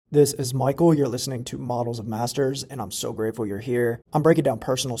This is Michael. You're listening to Models of Masters, and I'm so grateful you're here. I'm breaking down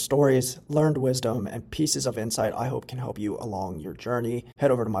personal stories, learned wisdom, and pieces of insight I hope can help you along your journey.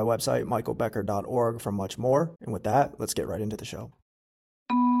 Head over to my website, michaelbecker.org, for much more. And with that, let's get right into the show.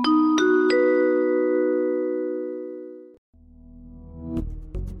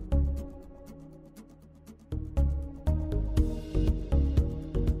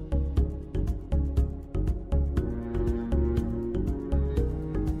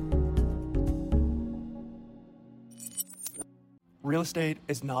 Real estate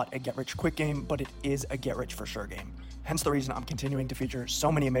is not a get-rich-quick game, but it is a get-rich-for-sure game. Hence the reason I'm continuing to feature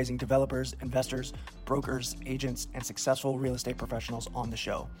so many amazing developers, investors, brokers, agents, and successful real estate professionals on the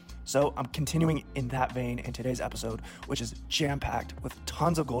show. So I'm continuing in that vein in today's episode, which is jam-packed with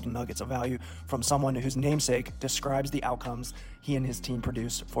tons of golden nuggets of value from someone whose namesake describes the outcomes he and his team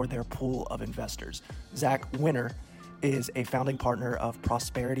produce for their pool of investors. Zach Winter is a founding partner of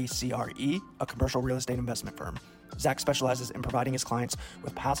Prosperity CRE, a commercial real estate investment firm. Zach specializes in providing his clients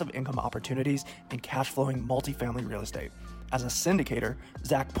with passive income opportunities and cash flowing multifamily real estate. As a syndicator,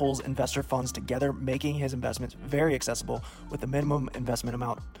 Zach pulls investor funds together, making his investments very accessible with the minimum investment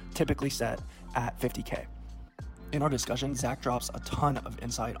amount typically set at $50K. In our discussion, Zach drops a ton of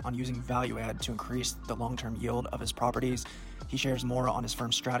insight on using value add to increase the long-term yield of his properties. He shares more on his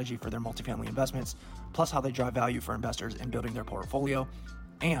firm's strategy for their multifamily investments, plus how they drive value for investors in building their portfolio,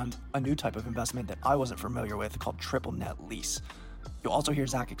 and a new type of investment that I wasn't familiar with called triple net lease. You'll also hear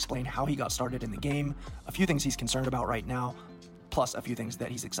Zach explain how he got started in the game, a few things he's concerned about right now, plus a few things that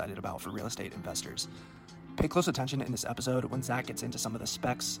he's excited about for real estate investors. Pay close attention in this episode when Zach gets into some of the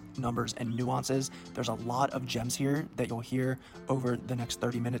specs, numbers, and nuances. There's a lot of gems here that you'll hear over the next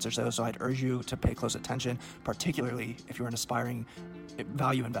 30 minutes or so I'd urge you to pay close attention, particularly if you're an aspiring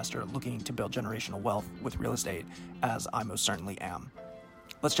value investor looking to build generational wealth with real estate, as I most certainly am.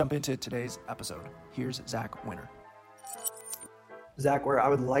 Let's jump into today's episode. Here's Zach Winter. Zach, where I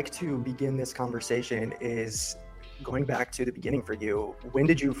would like to begin this conversation is going back to the beginning for you. When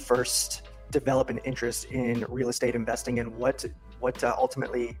did you first develop an interest in real estate investing, and what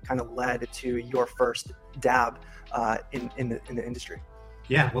ultimately kind of led to your first dab in the industry?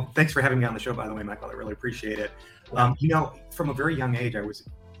 Yeah, well, thanks for having me on the show, by the way, Michael. I really appreciate it. From a very young age, I was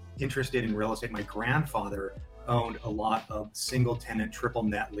interested in real estate. My grandfather owned a lot of single tenant triple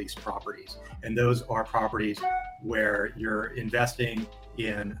net lease properties. And those are properties where you're investing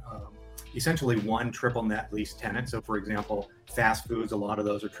in essentially one triple net lease tenant. So for example, fast foods, a lot of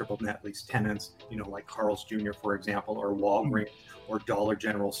those are triple net lease tenants, like Carl's Jr., for example, or Walgreens, or Dollar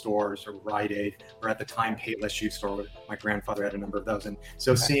General stores, or Rite Aid, or at the time, Payless Shoe Store. My grandfather had a number of those. And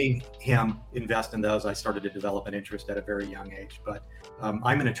so seeing him invest in those, I started to develop an interest at a very young age. But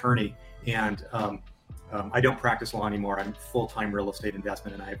I'm an attorney, and I don't practice law anymore. I'm full-time real estate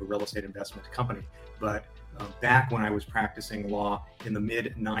investment, and I have a real estate investment company. But back when I was practicing law in the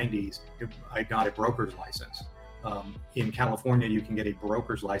mid-90s, I got a broker's license. In California, you can get a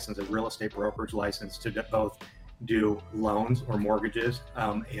broker's license, a real estate broker's license, to both do loans or mortgages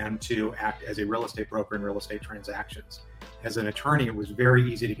and to act as a real estate broker in real estate transactions. As an attorney, it was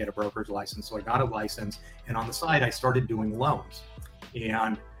very easy to get a broker's license. So I got a license, and on the side, I started doing loans.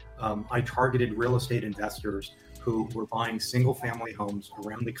 And I targeted real estate investors who were buying single family homes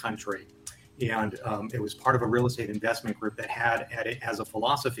around the country. And it was part of a real estate investment group that had as a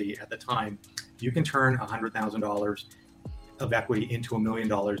philosophy at the time, you can turn $100,000 of equity into $1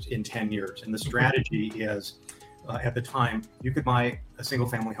 million in 10 years. And the strategy is, at the time, you could buy a single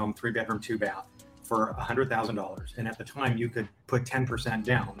family home, 3-bedroom, 2-bath, for $100,000. And at the time, you could put 10%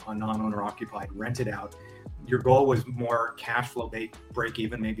 down on non-owner occupied, rent it out. Your goal was more cash flow break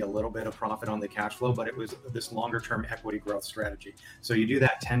even, maybe a little bit of profit on the cash flow, but it was this longer term equity growth strategy. So you do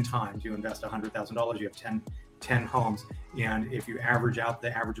that 10 times, you invest $100,000, you have 10 homes. And if you average out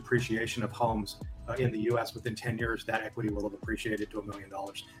the average appreciation of homes in the US within 10 years, that equity will have appreciated to $1 million.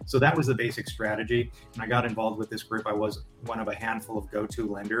 So that was the basic strategy. And I got involved with this group. I was one of a handful of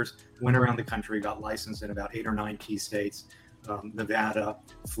go-to lenders, went around the country, got licensed in about 8 or 9 key states, Nevada,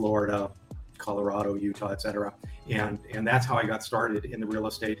 Florida, Colorado, Utah, et cetera. And that's how I got started in the real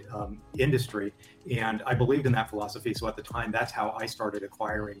estate industry. And I believed in that philosophy. So at the time, that's how I started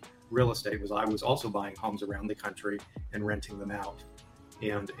acquiring real estate. I was also buying homes around the country and renting them out.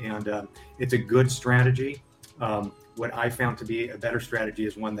 And it's a good strategy. What I found to be a better strategy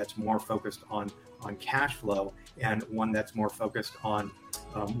is one that's more focused on cash flow, and one that's more focused on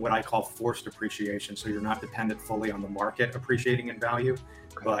what I call forced appreciation. So you're not dependent fully on the market appreciating in value,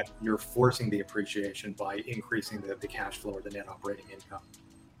 but you're forcing the appreciation by increasing the cash flow or the net operating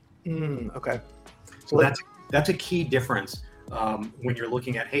income. Okay. So that's a key difference when you're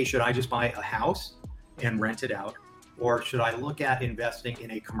looking at, hey, should I just buy a house and rent it out? Or should I look at investing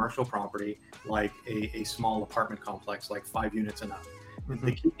in a commercial property like a small apartment complex, like 5 units and up? Mm-hmm.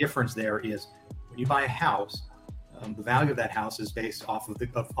 The key difference there is when you buy a house, the value of that house is based off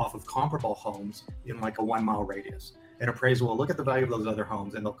of comparable homes in like a 1 mile radius. An appraiser will look at the value of those other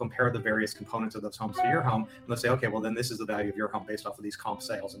homes and they'll compare the various components of those homes to your home. And they'll say, okay, well, then this is the value of your home based off of these comp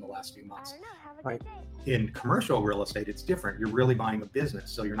sales in the last few months. Right. In commercial real estate, it's different. You're really buying a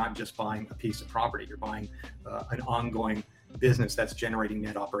business. So you're not just buying a piece of property. You're buying an ongoing business that's generating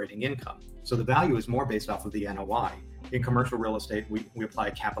net operating income. So the value is more based off of the NOI. In commercial real estate, we apply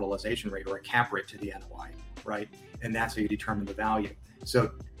a capitalization rate or a cap rate to the NOI, right? And that's how you determine the value.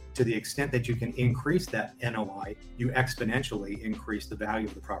 So to the extent that you can increase that NOI, you exponentially increase the value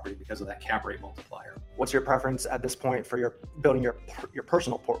of the property because of that cap rate multiplier. What's your preference at this point for your building your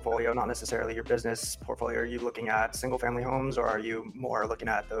personal portfolio, not necessarily your business portfolio? Are you looking at single family homes, or are you more looking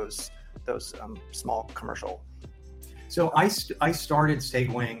at those small commercial? So I started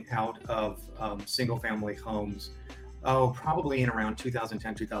segueing out of single family homes, probably in around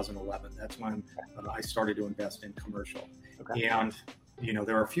 2010, 2011. That's when I started to invest in commercial. Okay. And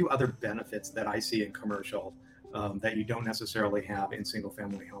there are a few other benefits that I see in commercial that you don't necessarily have in single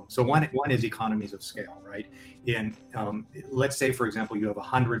family homes. So one is economies of scale, right? In let's say, for example, you have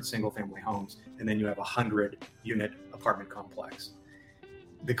 100 single family homes and then you have a 100 unit apartment complex.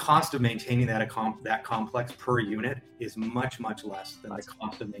 The cost of maintaining that complex per unit is much, much less than the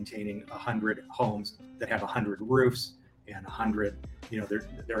cost of maintaining 100 homes that have 100 roofs and 100,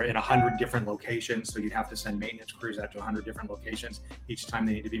 they're in 100 different locations. So you'd have to send maintenance crews out to 100 different locations each time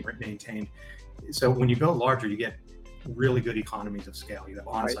they need to be maintained. So when you go larger, you get really good economies of scale. You have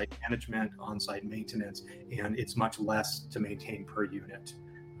on-site management, on-site maintenance, and it's much less to maintain per unit.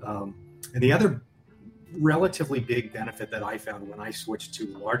 And the other relatively big benefit that I found when I switched to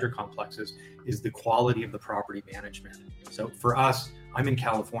larger complexes is the quality of the property management. So for us, I'm in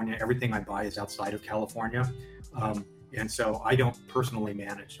California. Everything I buy is outside of California. And so I don't personally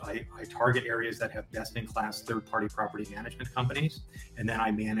manage. I target areas that have best-in-class third-party property management companies, and then I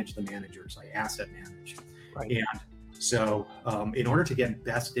manage the managers. I asset manage. Right. And so in order to get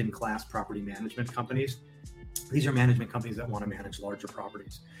best-in-class property management companies, these are management companies that want to manage larger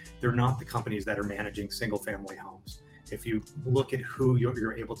properties. They're not the companies that are managing single-family homes. If you look at who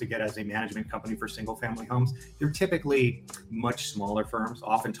you're able to get as a management company for single-family homes, they're typically much smaller firms.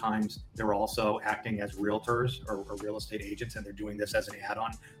 Oftentimes, they're also acting as realtors or real estate agents, and they're doing this as an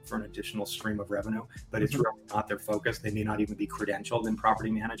add-on for an additional stream of revenue. But it's really not their focus. They may not even be credentialed in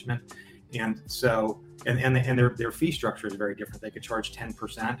property management. And so, and their fee structure is very different. They could charge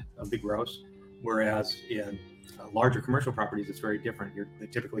 10% of the gross, whereas in larger commercial properties, it's very different. They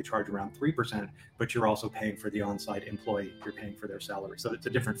typically charge around 3%, but you're also paying for the on-site employee. You're paying for their salary. So it's a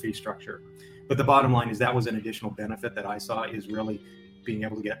different fee structure. But the bottom line is that was an additional benefit that I saw, is really being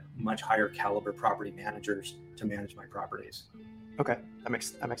able to get much higher caliber property managers to manage my properties. Okay, that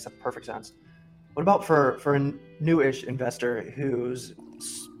makes perfect sense. What about for a newish investor whose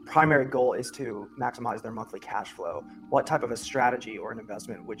primary goal is to maximize their monthly cash flow? What type of a strategy or an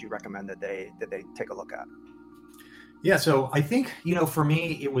investment would you recommend that they take a look at? Yeah, so I think, for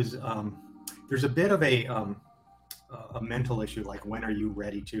me, it was, there's a bit of a mental issue, like when are you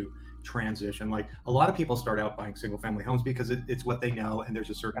ready to transition? Like a lot of people start out buying single family homes because it's what they know, and there's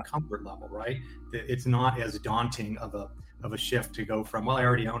a certain comfort level, right? It's not as daunting of a shift to go from, well, I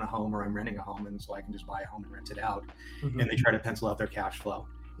already own a home or I'm renting a home, and so I can just buy a home and rent it out. Mm-hmm. And they try to pencil out their cash flow.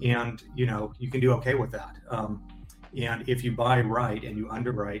 And, you can do okay with that. And if you buy right and you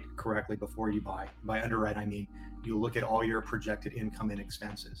underwrite correctly before you buy, by underwrite, I mean, you look at all your projected income and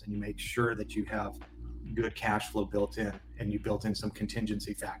expenses, and you make sure that you have good cash flow built in, and you built in some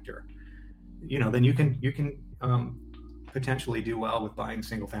contingency factor, then you can potentially do well with buying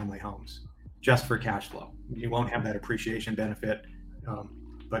single family homes just for cash flow. You won't have that appreciation benefit,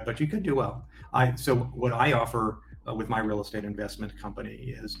 but you could do well. So what I offer with my real estate investment company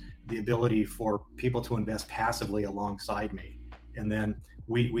is the ability for people to invest passively alongside me. And then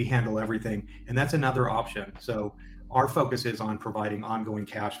we handle everything. And that's another option. So our focus is on providing ongoing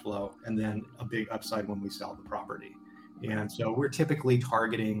cash flow and then a big upside when we sell the property. And so we're typically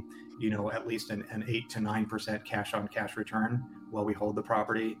targeting, at least an 8 to 9% cash on cash return while we hold the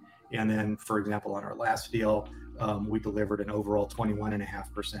property. And then, for example, on our last deal, we delivered an overall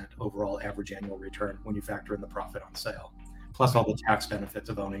 21.5% overall average annual return when you factor in the profit on sale, plus all the tax benefits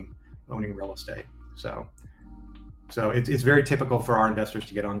of owning real estate. So it's very typical for our investors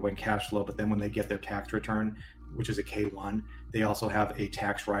to get ongoing cash flow, but then when they get their tax return, which is a K1, they also have a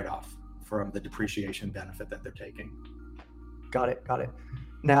tax write-off from the depreciation benefit that they're taking. Got it.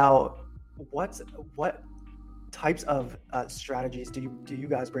 Now, what types of strategies do you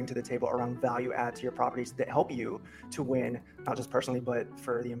guys bring to the table around value add to your properties that help you to win, not just personally, but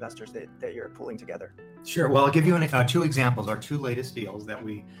for the investors that you're pulling together? Sure. Well, I'll give you two examples. Our two latest deals that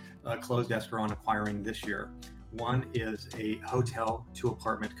we closed escrow on acquiring this year. One is a hotel to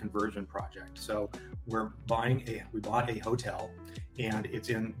apartment conversion project. So we bought a hotel, and it's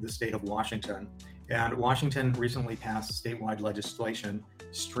in the state of Washington. And Washington recently passed statewide legislation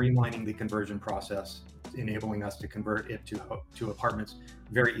streamlining the conversion process, enabling us to convert it to apartments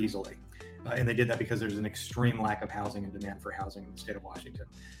very easily. And they did that because there's an extreme lack of housing and demand for housing in the state of Washington.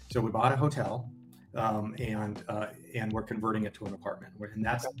 So we bought a hotel, and we're converting it to an apartment, and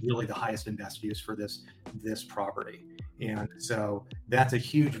that's really the highest and best use for this property. And so that's a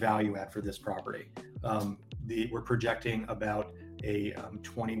huge value add for this property. We're projecting about a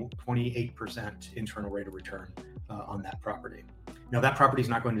 28% internal rate of return on that property. Now, that property is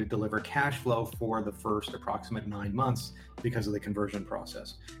not going to deliver cash flow for the first approximate 9 months because of the conversion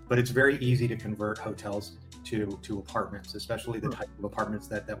process, but it's very easy to convert hotels to apartments, especially the type of apartments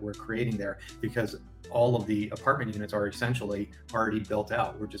that we're creating there, because all of the apartment units are essentially already built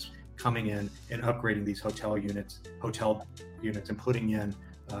out. We're just coming in and upgrading these hotel units and putting in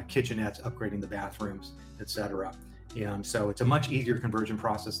kitchenettes, upgrading the bathrooms, etc. And so it's a much easier conversion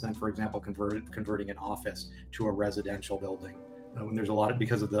process than, for example, converting an office to a residential building. When there's a lot of,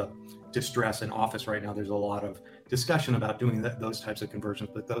 because of the distress in office right now, there's a lot of discussion about doing those types of conversions,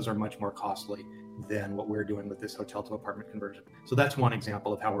 but those are much more costly than what we're doing with this hotel to apartment conversion. So that's one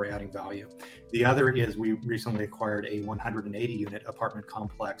example of how we're adding value. The other is we recently acquired a 180 unit apartment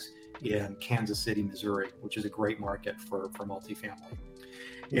complex in Kansas City, Missouri, which is a great market for multifamily.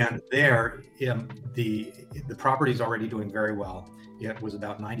 And there, the property is already doing very well. It was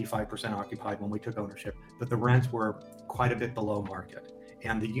about 95% occupied when we took ownership, but the rents were quite a bit below market.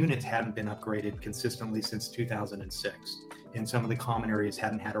 And the units hadn't been upgraded consistently since 2006. And some of the common areas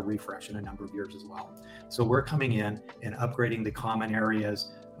hadn't had a refresh in a number of years as well. So we're coming in and upgrading the common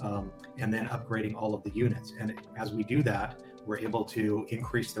areas and then upgrading all of the units. And as we do that, we're able to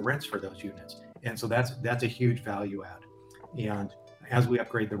increase the rents for those units. And so that's a huge value add. And as we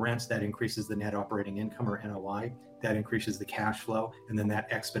upgrade the rents, that increases the net operating income, or NOI, that increases the cash flow, and then that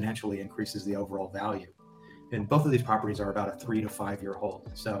exponentially increases the overall value. And both of these properties are about a 3 to 5 year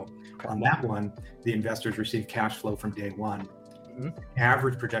hold. So on that one, the investors receive cash flow from day one. Mm-hmm.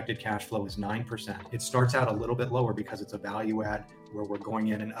 Average projected cash flow is 9%. It starts out a little bit lower because it's a value add where we're going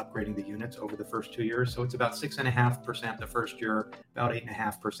in and upgrading the units over the first 2 years. So it's about 6.5% the first year, about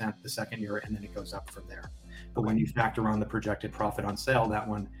 8.5% the second year, and then it goes up from there. But when you factor on the projected profit on sale, that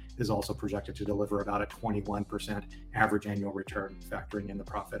one is also projected to deliver about a 21% average annual return, factoring in the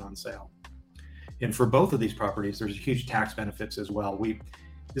profit on sale. And for both of these properties, there's huge tax benefits as well.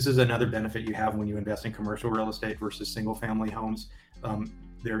 This is another benefit you have when you invest in commercial real estate versus single family homes.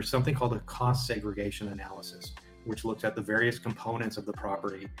 There's something called a cost segregation analysis, which looks at the various components of the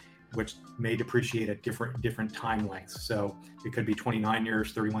property, which may depreciate at different time lengths. So it could be 29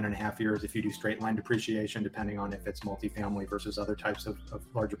 years, 31 and a half years if you do straight line depreciation, depending on if it's multifamily versus other types of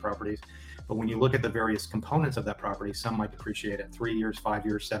larger properties. But when you look at the various components of that property, some might depreciate at 3 years, 5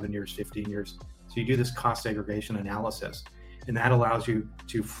 years, 7 years, 15 years. So you do this cost segregation analysis, and that allows you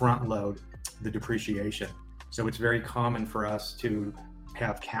to front load the depreciation. So it's very common for us to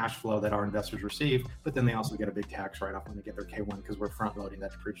have cash flow that our investors receive, but then they also get a big tax write-off when they get their K1 because we're front loading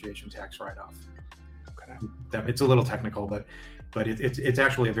that depreciation tax write-off. Okay. It's a little technical, but it's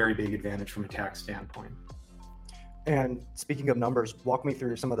actually a very big advantage from a tax standpoint. And speaking of numbers, walk me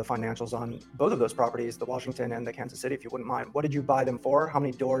through some of the financials on both of those properties, the Washington and the Kansas City, if you wouldn't mind. What did you buy them for? How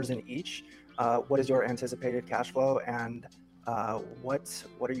many doors in each? What is your anticipated cash flow? And what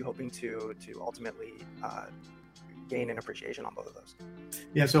are you hoping to ultimately gain in appreciation on both of those?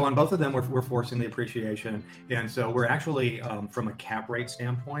 Yeah, so on both of them, we're forcing the appreciation. And so we're actually, from a cap rate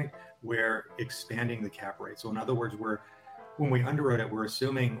standpoint, we're expanding the cap rate. So in other words, when we underwrote it,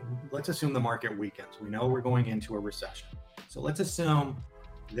 let's assume the market weakens. We know we're going into a recession. So let's assume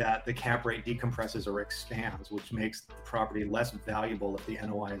that the cap rate decompresses or expands, which makes the property less valuable if the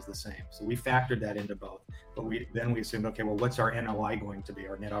NOI is the same. So we factored that into both. But we assumed, okay, well, what's our NOI going to be,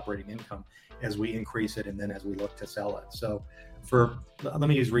 our net operating income, as we increase it and then as we look to sell it? So let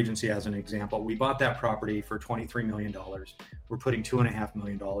me use Regency as an example. We bought that property for $23 million. We're putting $2.5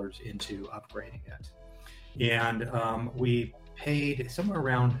 million into upgrading it. And we paid somewhere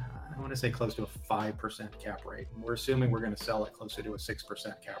around, I want to say close to a 5% cap rate. And we're assuming we're going to sell it closer to a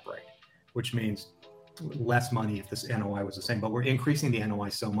 6% cap rate, which means less money if this NOI was the same. But we're increasing the NOI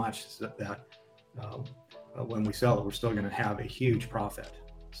so much that when we sell it, we're still going to have a huge profit.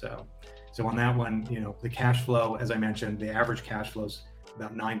 So on that one, the cash flow, as I mentioned, the average cash flow is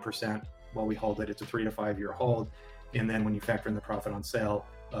about 9% while we hold it. It's a 3 to 5 year hold. And then when you factor in the profit on sale,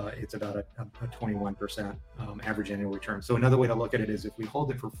 it's about a 21% average annual return. So another way to look at it is if we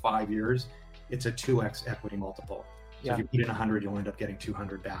hold it for 5 years, it's a 2x equity multiple. So if you put in 100, you'll end up getting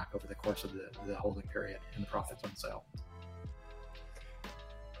 200 back over the course of the holding period and the profits on sale.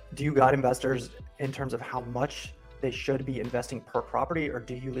 Do you guide investors in terms of how much they should be investing per property, or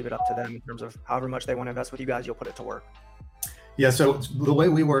do you leave it up to them in terms of however much they want to invest with you guys, you'll put it to work? Yeah, so the way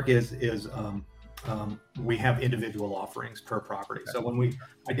we work is we have individual offerings per property. So when we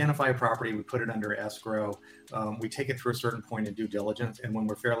identify a property, we put it under escrow. We take it through a certain point in due diligence, and when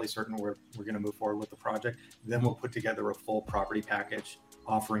we're fairly certain we're going to move forward with the project, then we'll put together a full property package,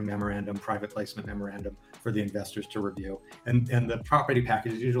 offering memorandum, private placement memorandum for the investors to review. And the property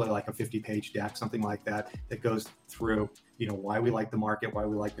package is usually like a 50-page deck, something like that goes through, why we like the market, why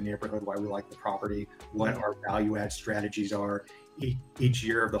we like the neighborhood, why we like the property, what our value add strategies are each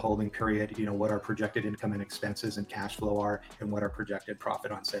year of the holding period, what our projected income and expenses and cash flow are, and what our projected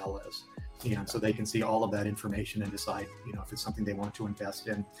profit on sale is. And so they can see all of that information and decide, if it's something they want to invest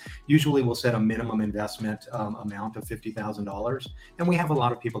in. Usually we'll set a minimum investment amount of $50,000. And we have a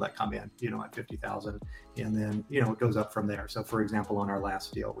lot of people that come in, at 50,000, and then, it goes up from there. So for example, on our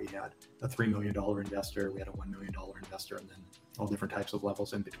last deal, we had a $3 million investor, we had a $1 million investor, and then all different types of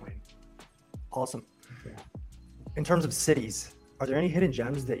levels in between. Awesome. Yeah. In terms of cities, are there any hidden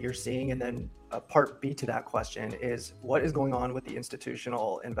gems that you're seeing? And then part B to that question is, what is going on with the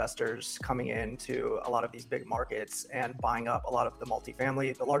institutional investors coming into a lot of these big markets and buying up a lot of the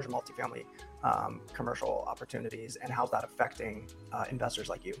larger multifamily commercial opportunities, and how's that affecting investors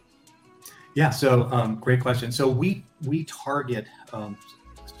like you? Yeah, so great question. So we target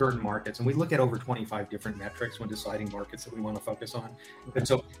certain markets, and we look at over 25 different metrics when deciding markets that we want to focus on. And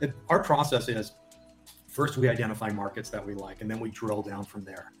so our process is, first, we identify markets that we like, and then we drill down from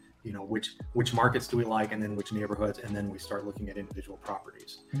there. Which markets do we like, and then which neighborhoods, and then we start looking at individual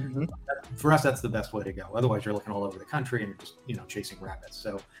properties. Mm-hmm. For us, that's the best way to go. Otherwise, you're looking all over the country and you're just chasing rabbits.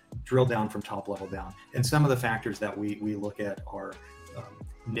 So drill down from top level down. And some of the factors that we look at are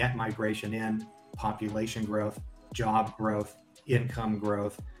net migration in, population growth, job growth, income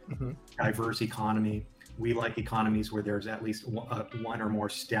growth, diverse economy. We like economies where there's at least one or more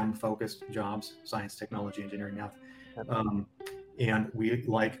STEM-focused jobs: science, technology, engineering, math. And we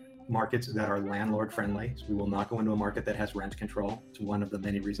like markets that are landlord-friendly. So we will not go into a market that has rent control. It's one of the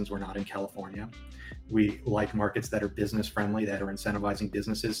many reasons we're not in California. We like markets that are business-friendly, that are incentivizing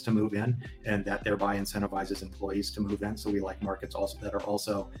businesses to move in, and that thereby incentivizes employees to move in. So we like markets also that are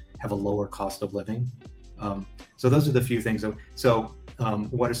also have a lower cost of living. So those are the few things. So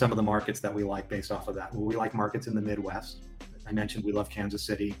what are some of the markets that we like based off of that? Well, we like markets in the Midwest. I mentioned we love Kansas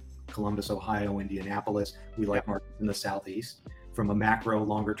City, Columbus, Ohio, Indianapolis. We like markets in the Southeast. From a macro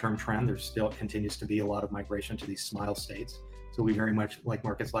longer term trend, there still continues to be a lot of migration to these smile states. So we very much like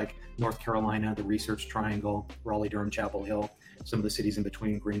markets like North Carolina, the Research Triangle, Raleigh, Durham, Chapel Hill, some of the cities in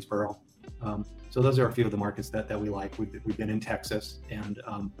between, Greensboro. So those are a few of the markets that we like. We've been in Texas, and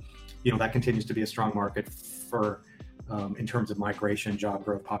that continues to be a strong market for in terms of migration, job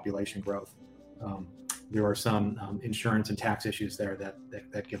growth, population growth. There are some insurance and tax issues there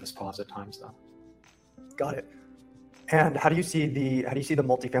that give us pause at times, though. Got it. And how do you see the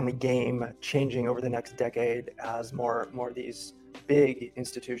multifamily game changing over the next decade as more of these big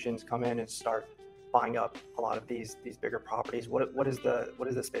institutions come in and start buying up a lot of these bigger properties? What is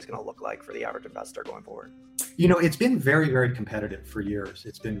the space going to look like for the average investor going forward? It's been very, very competitive for years.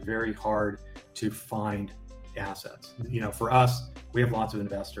 It's been very hard to find assets. For us, we have lots of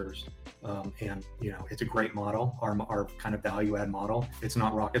investors, and it's a great model. Our kind of value add model. It's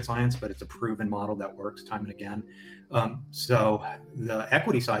not rocket science, but it's a proven model that works time and again. So the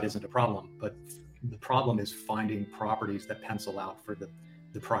equity side isn't a problem, but the problem is finding properties that pencil out for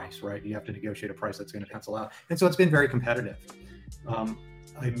the price, right? You have to negotiate a price that's going to pencil out, and so it's been very competitive.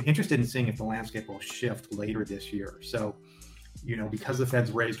 I'm interested in seeing if the landscape will shift later this year. So, because the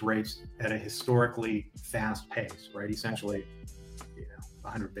Fed's raised rates at a historically fast pace, right? Essentially,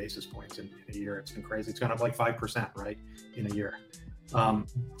 100 basis points in a year. It's been crazy. It's gone up like 5%, right, in a year.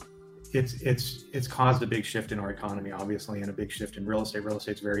 It's caused a big shift in our economy, obviously, and a big shift in real estate. Real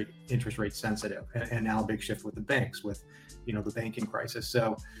estate's very interest rate sensitive, and now a big shift with the banks, with the banking crisis.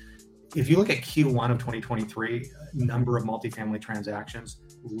 So if you look at Q1 of 2023, number of multifamily transactions,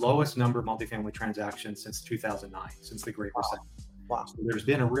 lowest number of multifamily transactions since 2009, since the Great Recession. Wow. So there's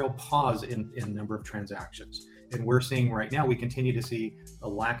been a real pause in number of transactions. And we're seeing right now, we continue to see a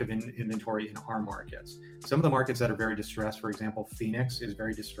lack of inventory in our markets. Some of the markets that are very distressed, for example, Phoenix is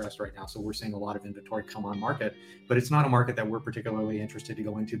very distressed right now. So we're seeing a lot of inventory come on market, but it's not a market that we're particularly interested to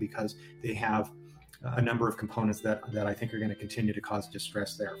go into because they have a number of components that I think are going to continue to cause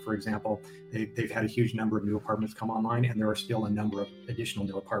distress there. For example, they've had a huge number of new apartments come online, and there are still a number of additional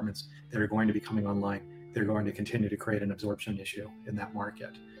new apartments that are going to be coming online. They're going to continue to create an absorption issue in that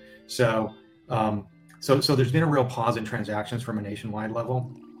market. So there's been a real pause in transactions from a nationwide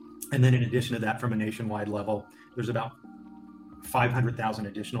level. And then in addition to that, from a nationwide level, there's about 500,000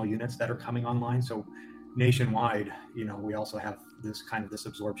 additional units that are coming online. So nationwide, we also have this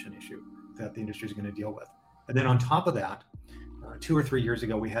absorption issue that the industry is going to deal with. And then on top of that, 2 or 3 years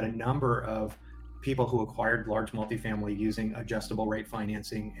ago, we had a number of people who acquired large multifamily using adjustable rate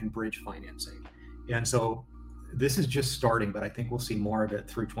financing and bridge financing. And so this is just starting, but I think we'll see more of it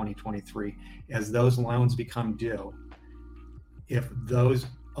through 2023 as those loans become due. If those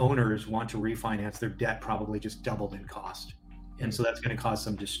owners want to refinance, their debt probably just doubled in cost. And so that's going to cause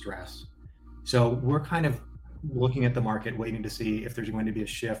some distress. So we're kind of looking at the market, waiting to see if there's going to be a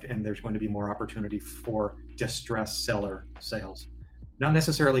shift and there's going to be more opportunity for distressed seller sales. Not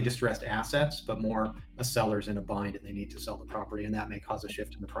necessarily distressed assets, but more a seller's in a bind and they need to sell the property, and that may cause a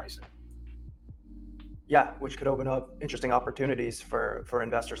shift in the pricing. Yeah, which could open up interesting opportunities for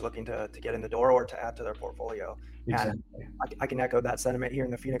investors looking to get in the door or to add to their portfolio. Exactly. And I can echo that sentiment here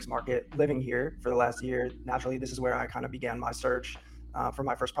in the Phoenix market. Living here for the last year, naturally, this is where I kind of began my search for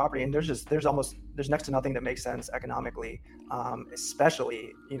my first property. And there's next to nothing that makes sense economically,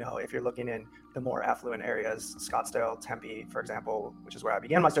 especially, if you're looking in the more affluent areas, Scottsdale, Tempe, for example, which is where I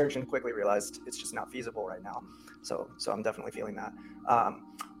began my search and quickly realized it's just not feasible right now. So I'm definitely feeling that.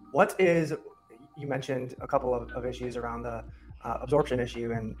 You mentioned a couple of issues around the absorption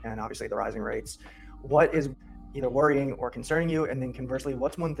issue and obviously the rising rates. What is either worrying or concerning you? And then conversely,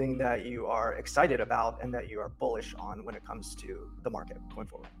 what's one thing that you are excited about and that you are bullish on when it comes to the market going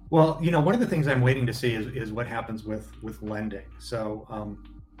forward? Well, one of the things I'm waiting to see is what happens with lending. So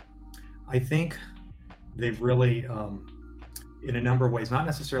I think they've really, in a number of ways, not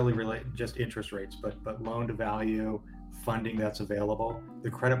necessarily just interest rates, but loan to value, funding that's available,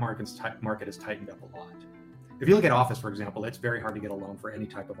 the credit market has tightened up a lot. If you look at office, for example, it's very hard to get a loan for any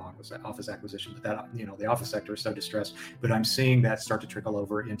type of office acquisition. But that, the office sector is so distressed. But I'm seeing that start to trickle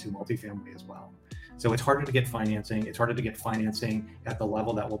over into multifamily as well. So it's harder to get financing. It's harder to get financing at the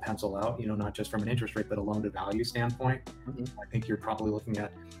level that will pencil out. Not just from an interest rate, but a loan to value standpoint. Mm-hmm. I think you're probably looking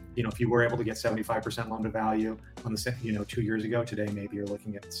at, if you were able to get 75% loan to value on the 2 years ago, today maybe you're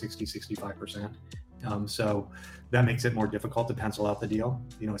looking at 65%. So that makes it more difficult to pencil out the deal,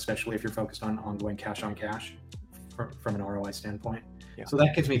 especially if you're focused on ongoing cash on cash from an ROI standpoint. Yeah. So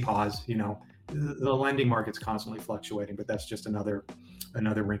that gives me pause. The lending market's constantly fluctuating, but that's just another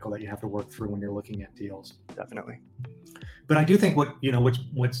wrinkle that you have to work through when you're looking at deals. Definitely. But I do think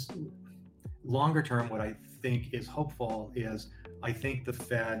what's longer term, what I think is hopeful is I think the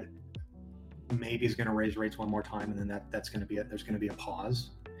Fed maybe is going to raise rates one more time, and then that's going to be it. There's going to be a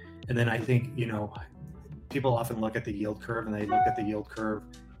pause. And then I think, people often look at the yield curve and they look at the yield curve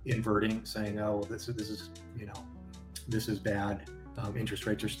inverting, saying, oh, this is bad. Interest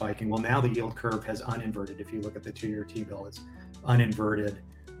rates are spiking. Well, now the yield curve has uninverted. If you look at the 2-year T-bill, it's uninverted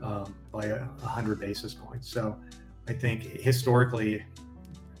by 100 basis points. So I think historically,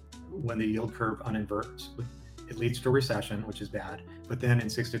 when the yield curve uninverts, it leads to a recession, which is bad. But then in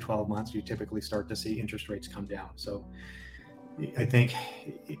 6 to 12 months, you typically start to see interest rates come down. So I think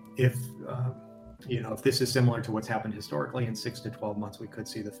if this is similar to what's happened historically, in 6 to 12 months, we could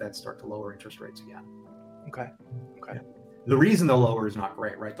see the Fed start to lower interest rates again. Okay. Yeah. The reason they'll lower is not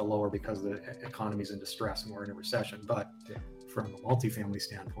great, right? They'll lower because the economy's in distress and we're in a recession. But from a multifamily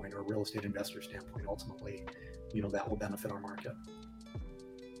standpoint or real estate investor standpoint, ultimately, that will benefit our market.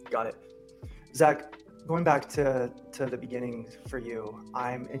 Got it. Zach, going back to the beginning for you,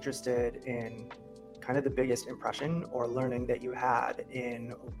 I'm interested in kind of the biggest impression or learning that you had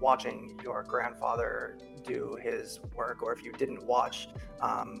in watching your grandfather do his work, or if you didn't watch,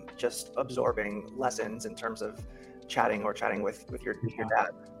 just absorbing lessons in terms of chatting with your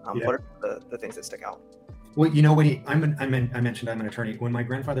dad. What are the things that stick out? Well, I mentioned I'm an attorney. When my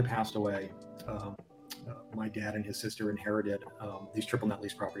grandfather passed away, my dad and his sister inherited these triple net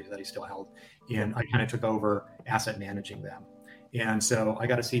lease properties that he still held, and I kind of took over asset managing them. And so I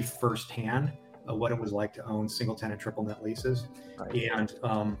got to see firsthand what it was like to own single tenant triple net leases. Right. And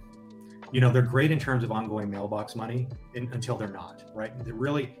they're great in terms of ongoing mailbox money until they're not, right?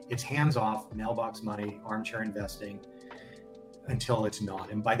 It's hands off mailbox money, armchair investing. until it's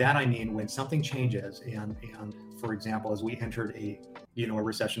not. And by that I mean when something changes, and for example, as we entered a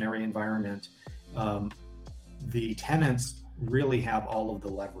recessionary environment, the tenants really have all of the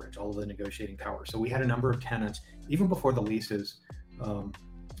leverage, all of the negotiating power. So we had a number of tenants, even before the leases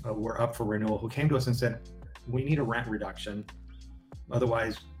were up for renewal, who came to us and said, we need a rent reduction.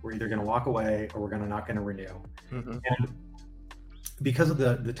 Otherwise, we're either going to walk away or we're not going to renew. Mm-hmm. And because of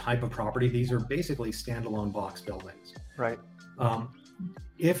the type of property, these are basically standalone box buildings. Right.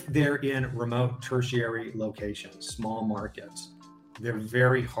 If they're in remote tertiary locations, small markets, they're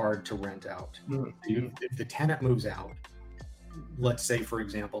very hard to rent out. Mm-hmm. If the tenant moves out, let's say, for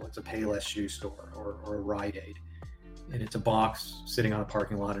example, it's a Payless shoe store or a Rite Aid, and it's a box sitting on a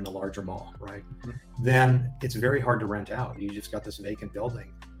parking lot in a larger mall, right? Mm-hmm. Then it's very hard to rent out. You just got this vacant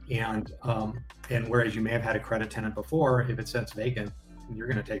building. And whereas you may have had a credit tenant before, if it sits vacant, you're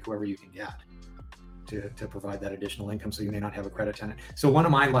going to take whoever you can get to provide that additional income. So you may not have a credit tenant. So one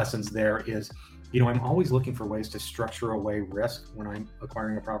of my lessons there is, I'm always looking for ways to structure away risk when I'm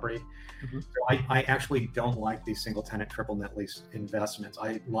acquiring a property. Mm-hmm. So I actually don't like these single tenant, triple net lease investments.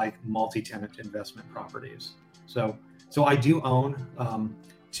 I like multi-tenant investment properties. So I do own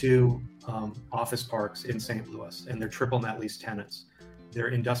 2 office parks in St. Louis, and they're triple net lease tenants. They're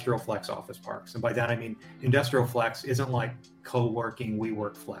industrial flex office parks. And by that, I mean, industrial flex isn't like co-working,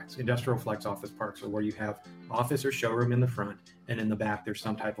 WeWork flex. Industrial flex office parks are where you have office or showroom in the front, and in the back, there's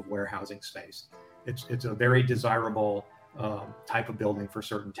some type of warehousing space. It's a very desirable type of building for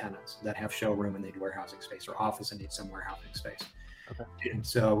certain tenants that have showroom and need warehousing space, or office and need some warehousing space. Okay. And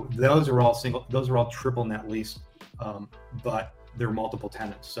so those are all triple net lease, but they're multiple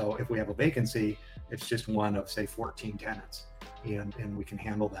tenants. So if we have a vacancy, it's just one of, say, 14 tenants. And we can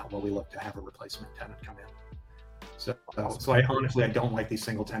handle that while we look to have a replacement tenant come in. So I honestly don't like these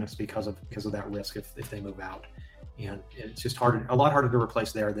single tenants because of that risk if they move out. And it's just a lot harder to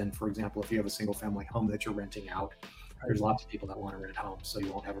replace there than, for example, if you have a single family home that you're renting out. There's lots of people that want to rent homes, so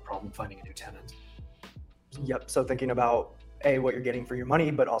you won't have a problem finding a new tenant. Yep. So thinking about what you're getting for your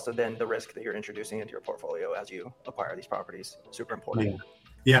money, but also then the risk that you're introducing into your portfolio as you acquire these properties, super important.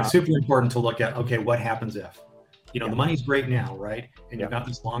 Yeah, super important to look at, okay, what happens if? The money's great now, right? And you've got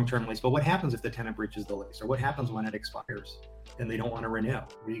this long-term lease, but what happens if the tenant breaches the lease? Or what happens when it expires and they don't want to renew?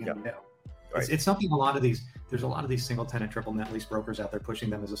 What are you going to do? Right. It's something there's a lot of these single tenant, triple net lease brokers out there pushing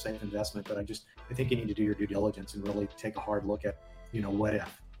them as a safe investment, but I think you need to do your due diligence and really take a hard look at,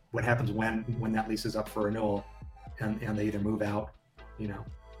 what happens when that lease is up for renewal and they either move out,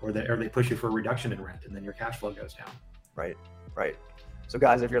 or they push you for a reduction in rent and then your cash flow goes down. Right. So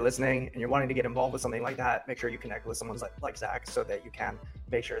guys, if you're listening and you're wanting to get involved with something like that, make sure you connect with someone like Zach so that you can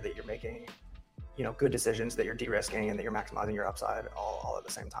make sure that you're making, good decisions, that you're de-risking and that you're maximizing your upside all at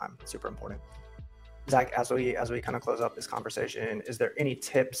the same time. It's super important. Zach, as we kind of close up this conversation, is there any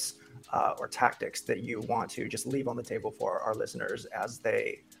tips or tactics that you want to just leave on the table for our listeners as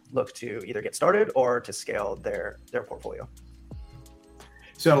they look to either get started or to scale their portfolio?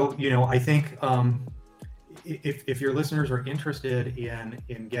 So, I think, if your listeners are interested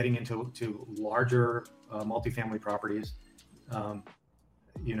in getting into larger multifamily properties,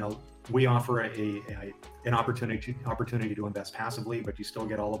 we offer an opportunity to invest passively, but you still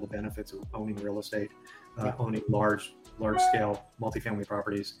get all of the benefits of owning real estate, owning large scale multifamily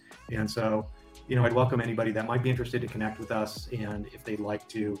properties. And so, I'd welcome anybody that might be interested to connect with us. And if they'd like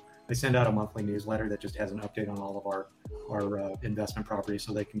to, I send out a monthly newsletter that just has an update on all of our investment properties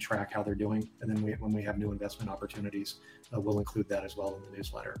so they can track how they're doing. And then when we have new investment opportunities, we'll include that as well in the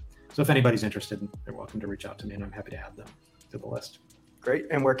newsletter. So if anybody's interested, they're welcome to reach out to me and I'm happy to add them to the list. Great.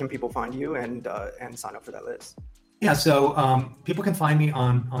 And where can people find you and sign up for that list? Yeah, so people can find me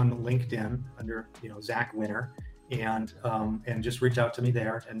on LinkedIn under Zach Winter, and just reach out to me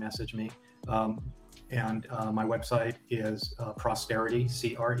there and message me. And my website is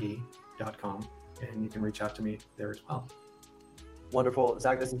prosperitycre.com, and you can reach out to me there as well. Wonderful.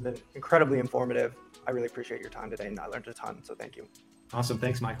 Zach, this has been incredibly informative. I really appreciate your time today, and I learned a ton, so thank you. Awesome.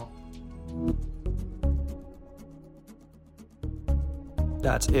 Thanks, Michael.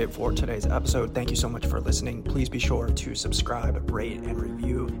 That's it for today's episode. Thank you so much for listening. Please be sure to subscribe, rate, and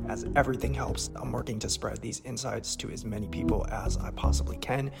review, as everything helps. I'm working to spread these insights to as many people as I possibly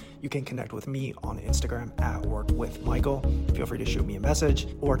can. You can connect with me on Instagram at workwithmichael. Feel free to shoot me a message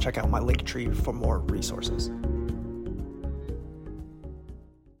or check out my link tree for more resources.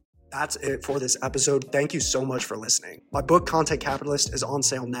 That's it for this episode. Thank you so much for listening. My book, Content Capitalist, is on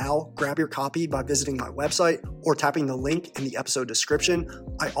sale now. Grab your copy by visiting my website or tapping the link in the episode description.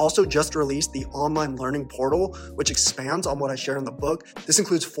 I also just released the online learning portal, which expands on what I share in the book. This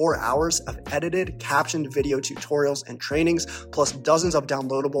includes 4 hours of edited, captioned video tutorials and trainings, plus dozens of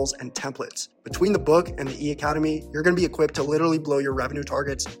downloadables and templates. Between the book and the E-Academy, you're going to be equipped to literally blow your revenue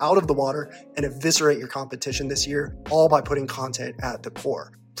targets out of the water and eviscerate your competition this year, all by putting content at the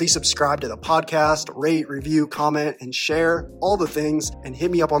core. Please subscribe to the podcast, rate, review, comment, and share all the things, and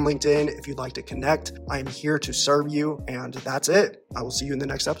hit me up on LinkedIn if you'd like to connect. I am here to serve you, and that's it. I will see you in the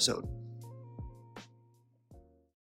next episode.